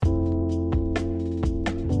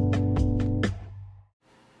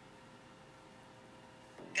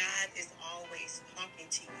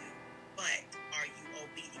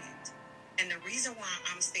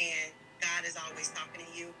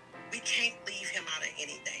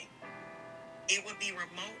It would be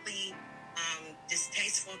remotely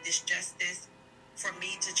distasteful, disjustice for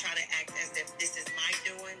me to try to act as if this is my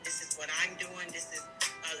doing, this is what I'm doing, this is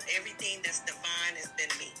everything that's divine has been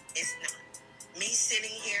me. It's not. Me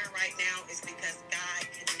sitting here right now is because God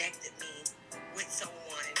connected me with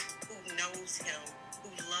someone who knows him, who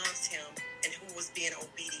loves him, and who was being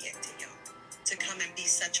obedient to him to come and be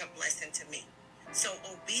such a blessing to me. So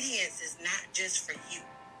obedience is not just for you.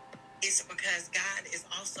 It's because God is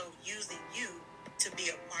also using you to be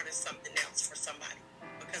a part of something else for somebody.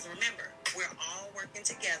 Because remember, we're all working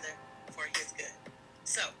together for his good.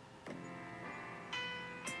 So,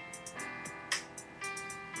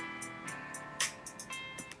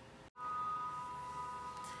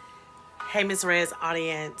 hey, Miss Red's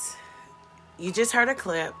audience. You just heard a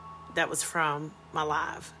clip that was from my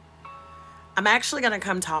live. I'm actually going to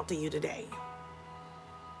come talk to you today.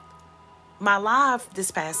 My live this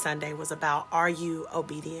past Sunday was about, are you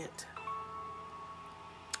obedient?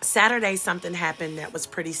 Saturday, something happened that was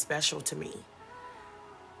pretty special to me.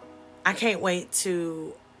 I can't wait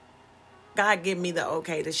to God give me the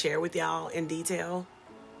okay to share with y'all in detail.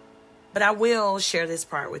 But I will share this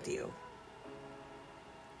part with you.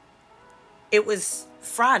 It was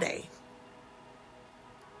Friday.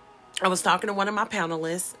 I was talking to one of my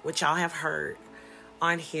panelists, which y'all have heard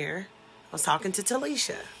on here. I was talking to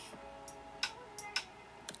Talisha.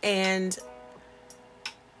 And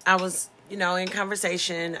I was, in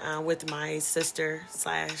conversation with my sister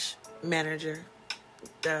 / manager,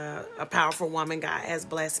 a powerful woman God has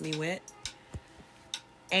blessed me with.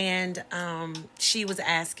 And she was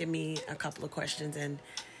asking me a couple of questions, and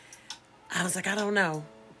I was like, I don't know.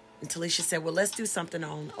 And Talisha said, well, let's do something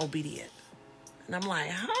on obedient. And I'm like,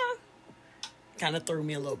 huh? Kind of threw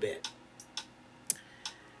me a little bit.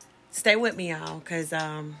 Stay with me, y'all, because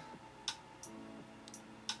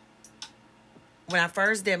when I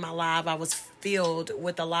first did my live, I was filled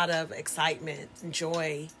with a lot of excitement and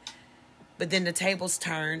joy. But then the tables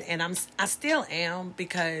turned, and I still am,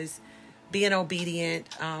 because being obedient,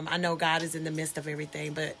 I know God is in the midst of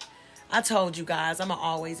everything, but I told you guys, I'm going to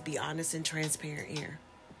always be honest and transparent here.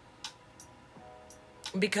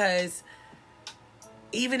 Because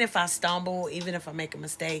even if I stumble, even if I make a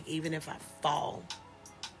mistake, even if I fall,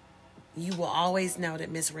 you will always know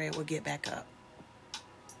that Miss Red will get back up.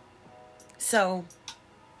 So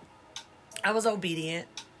I was obedient,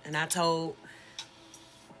 and I told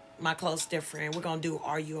my close dear friend, we're going to do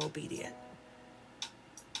Are You Obedient?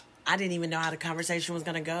 I didn't even know how the conversation was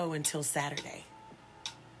going to go until Saturday.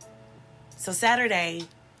 So Saturday,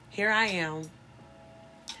 here I am.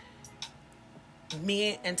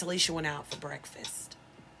 Me and Talisha went out for breakfast.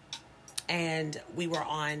 And we were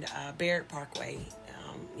on Barrett Parkway.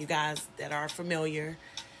 You guys that are familiar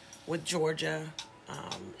with Georgia,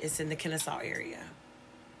 it's in the Kennesaw area.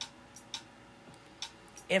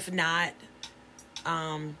 If not,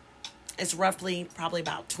 it's roughly probably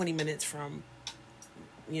about 20 minutes from,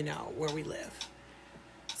 where we live.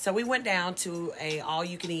 So we went down to a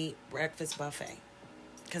all-you-can-eat breakfast buffet.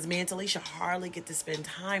 Because me and Talisha hardly get to spend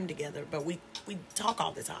time together, but we talk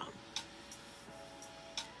all the time.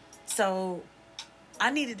 So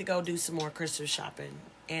I needed to go do some more Christmas shopping,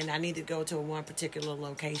 and I needed to go to one particular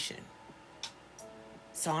location.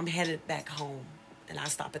 So I'm headed back home, and I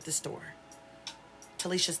stop at the store.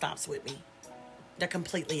 Talisha stops with me. They're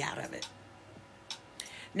completely out of it.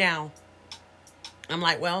 Now, I'm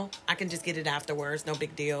like, well, I can just get it afterwards. No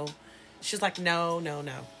big deal. She's like, no.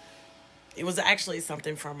 It was actually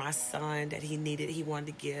something for my son that he needed. He wanted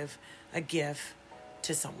to give a gift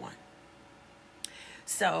to someone.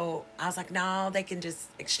 So I was like, no, they can just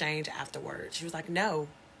exchange afterwards. She was like, no,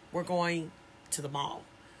 we're going to the mall,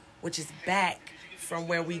 which is back from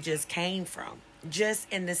where we just came from,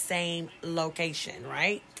 just in the same location,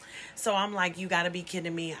 right? So I'm like, you got to be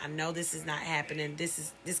kidding me. I know this is not happening.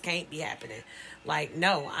 This can't be happening. Like,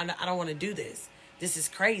 no, I don't want to do this. This is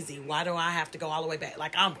crazy. Why do I have to go all the way back?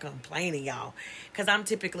 Like, I'm complaining, y'all, because I'm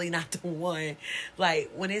typically not the one.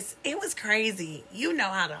 Like, when it was crazy. You know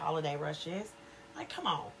how the holiday rush is. Like, come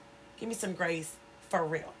on. Give me some grace for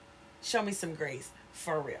real. Show me some grace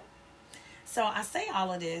for real. So I say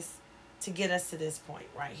all of this to get us to this point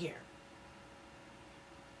right here.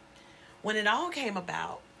 When it all came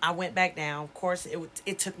about, I went back down. Of course,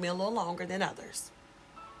 it took me a little longer than others.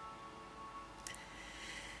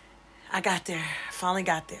 I got there. Finally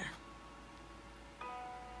got there.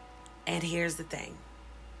 And here's the thing.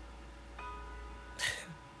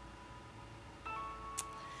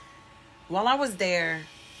 While I was there,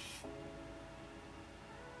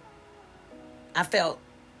 I felt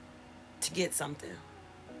to get something.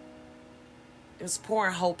 It was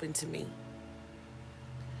pouring hope into me.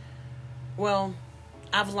 Well,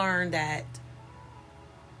 I've learned that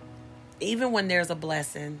even when there's a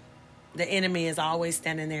blessing, the enemy is always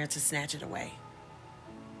standing there to snatch it away.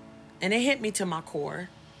 And it hit me to my core.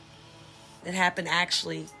 It happened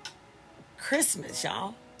actually Christmas,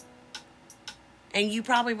 y'all. And you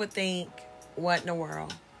probably would think, what in the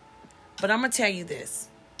world? But I'm going to tell you this.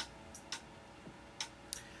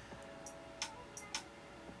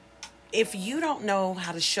 If you don't know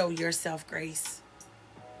how to show yourself grace,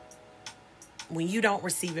 when you don't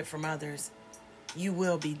receive it from others, you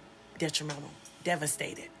will be detrimental,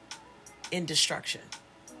 devastated, in destruction.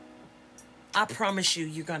 I promise you,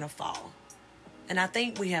 you're going to fall. And I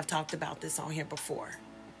think we have talked about this on here before.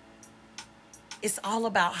 It's all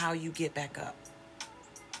about how you get back up.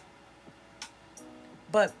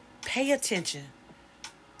 But pay attention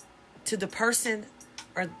to the person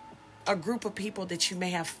or a group of people that you may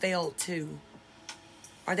have failed to.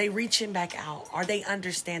 Are they reaching back out? Are they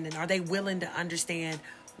understanding? Are they willing to understand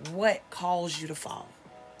what caused you to fall?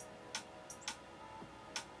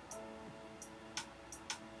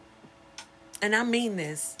 And I mean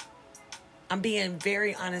this. I'm being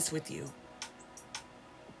very honest with you.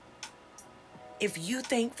 If you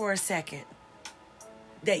think for a second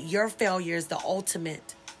that your failure is the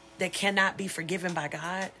ultimate that cannot be forgiven by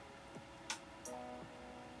God,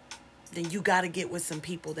 then you got to get with some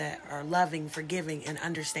people that are loving, forgiving, and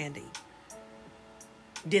understanding.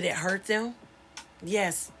 Did it hurt them?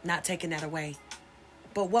 Yes, not taking that away.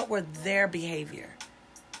 But what were their behavior?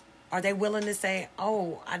 Are they willing to say,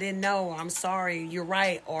 oh, I didn't know, I'm sorry, you're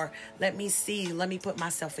right, or let me see, let me put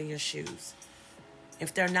myself in your shoes?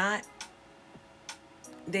 If they're not,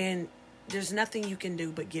 then there's nothing you can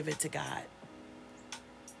do but give it to God.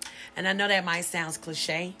 And I know that might sound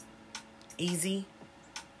cliche, easy.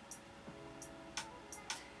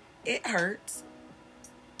 It hurts.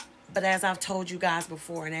 But as I've told you guys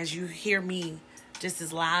before, and as you hear me just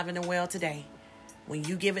as live and well today, when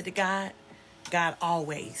you give it to God, God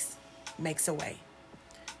always makes a way.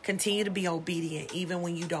 Continue to be obedient even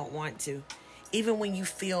when you don't want to. Even when you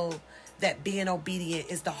feel that being obedient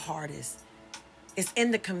is the hardest. It's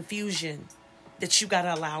in the confusion that you got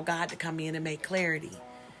to allow God to come in and make clarity.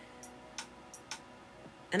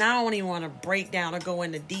 And I don't even want to break down or go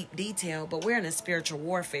into deep detail, but we're in a spiritual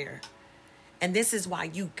warfare. And this is why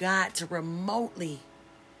you got to remotely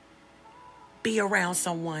be around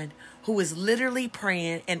someone who is literally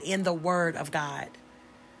praying and in the Word of God.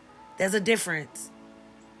 There's a difference.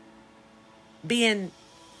 Being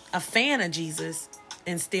a fan of Jesus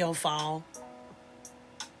and still fall,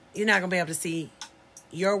 you're not going to be able to see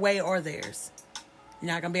your way or theirs.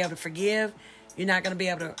 You're not going to be able to forgive. You're not going to be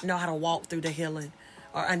able to know how to walk through the healing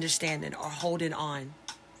or understanding or holding on.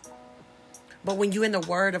 But when you're in the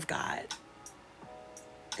Word of God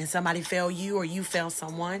and somebody fail you or you fail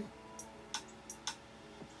someone,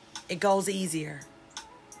 it goes easier.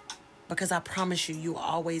 Because I promise you, you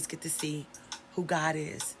always get to see who God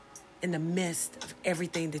is in the midst of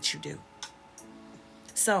everything that you do.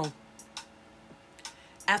 So,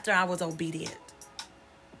 after I was obedient,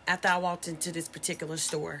 after I walked into this particular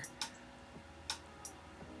store,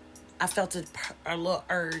 I felt a little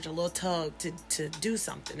urge, a little tug to do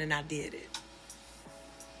something, and I did it.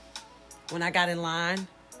 When I got in line,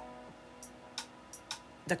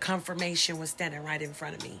 the confirmation was standing right in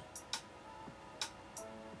front of me.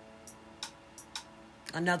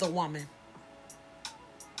 Another woman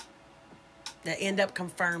that ended up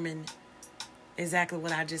confirming exactly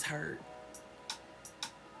what I just heard.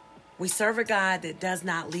 We serve a God that does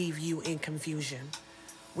not leave you in confusion.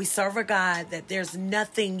 We serve a God that there's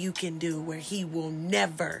nothing you can do where He will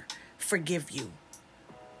never forgive you.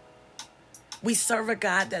 We serve a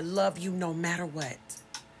God that loves you no matter what.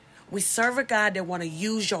 We serve a God that want to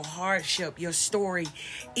use your hardship, your story,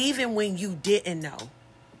 even when you didn't know.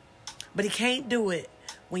 But He can't do it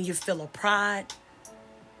when you feel of pride,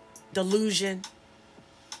 delusion,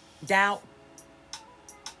 doubt,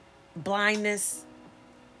 blindness,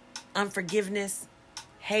 unforgiveness,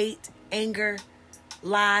 hate, anger,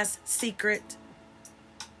 lies, secret,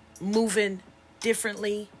 moving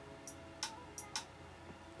differently.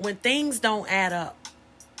 When things don't add up,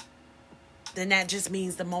 then that just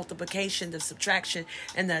means the multiplication, the subtraction,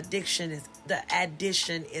 and the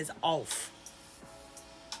addition is off.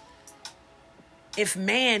 If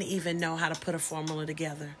man even know how to put a formula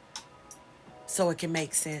together so it can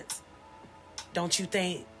make sense, don't you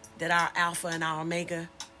think that our Alpha and our Omega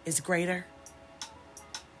is greater?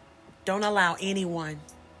 Don't allow anyone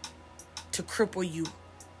to cripple you,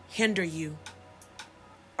 hinder you,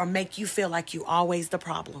 or make you feel like you always the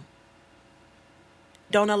problem.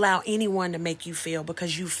 Don't allow anyone to make you feel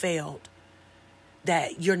because you failed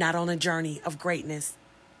that you're not on a journey of greatness.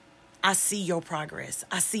 I see your progress.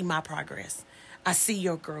 I see my progress. I see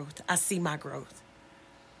your growth. I see my growth.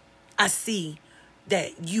 I see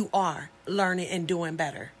that you are learning and doing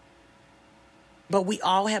better. But we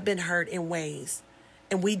all have been hurt in ways,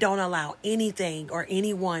 and we don't allow anything or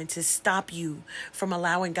anyone to stop you from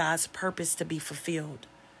allowing God's purpose to be fulfilled.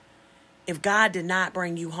 If God did not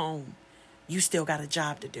bring you home, you still got a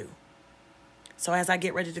job to do. So as I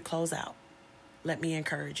get ready to close out, let me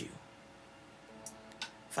encourage you.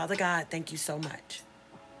 Father God, thank you so much.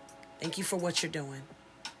 Thank you for what you're doing.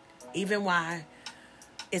 Even while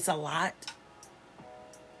it's a lot,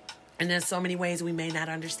 and there's so many ways we may not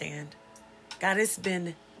understand. God, it's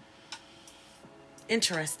been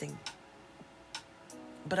interesting,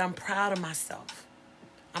 but I'm proud of myself.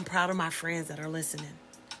 I'm proud of my friends that are listening.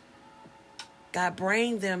 God,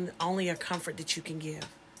 bring them only a comfort that you can give.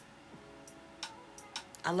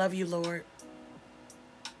 I love you, Lord,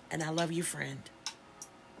 and I love you, friend.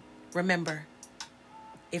 Remember,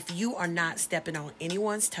 if you are not stepping on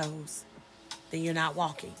anyone's toes, then you're not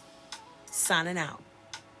walking. Signing out,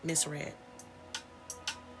 Miss Red.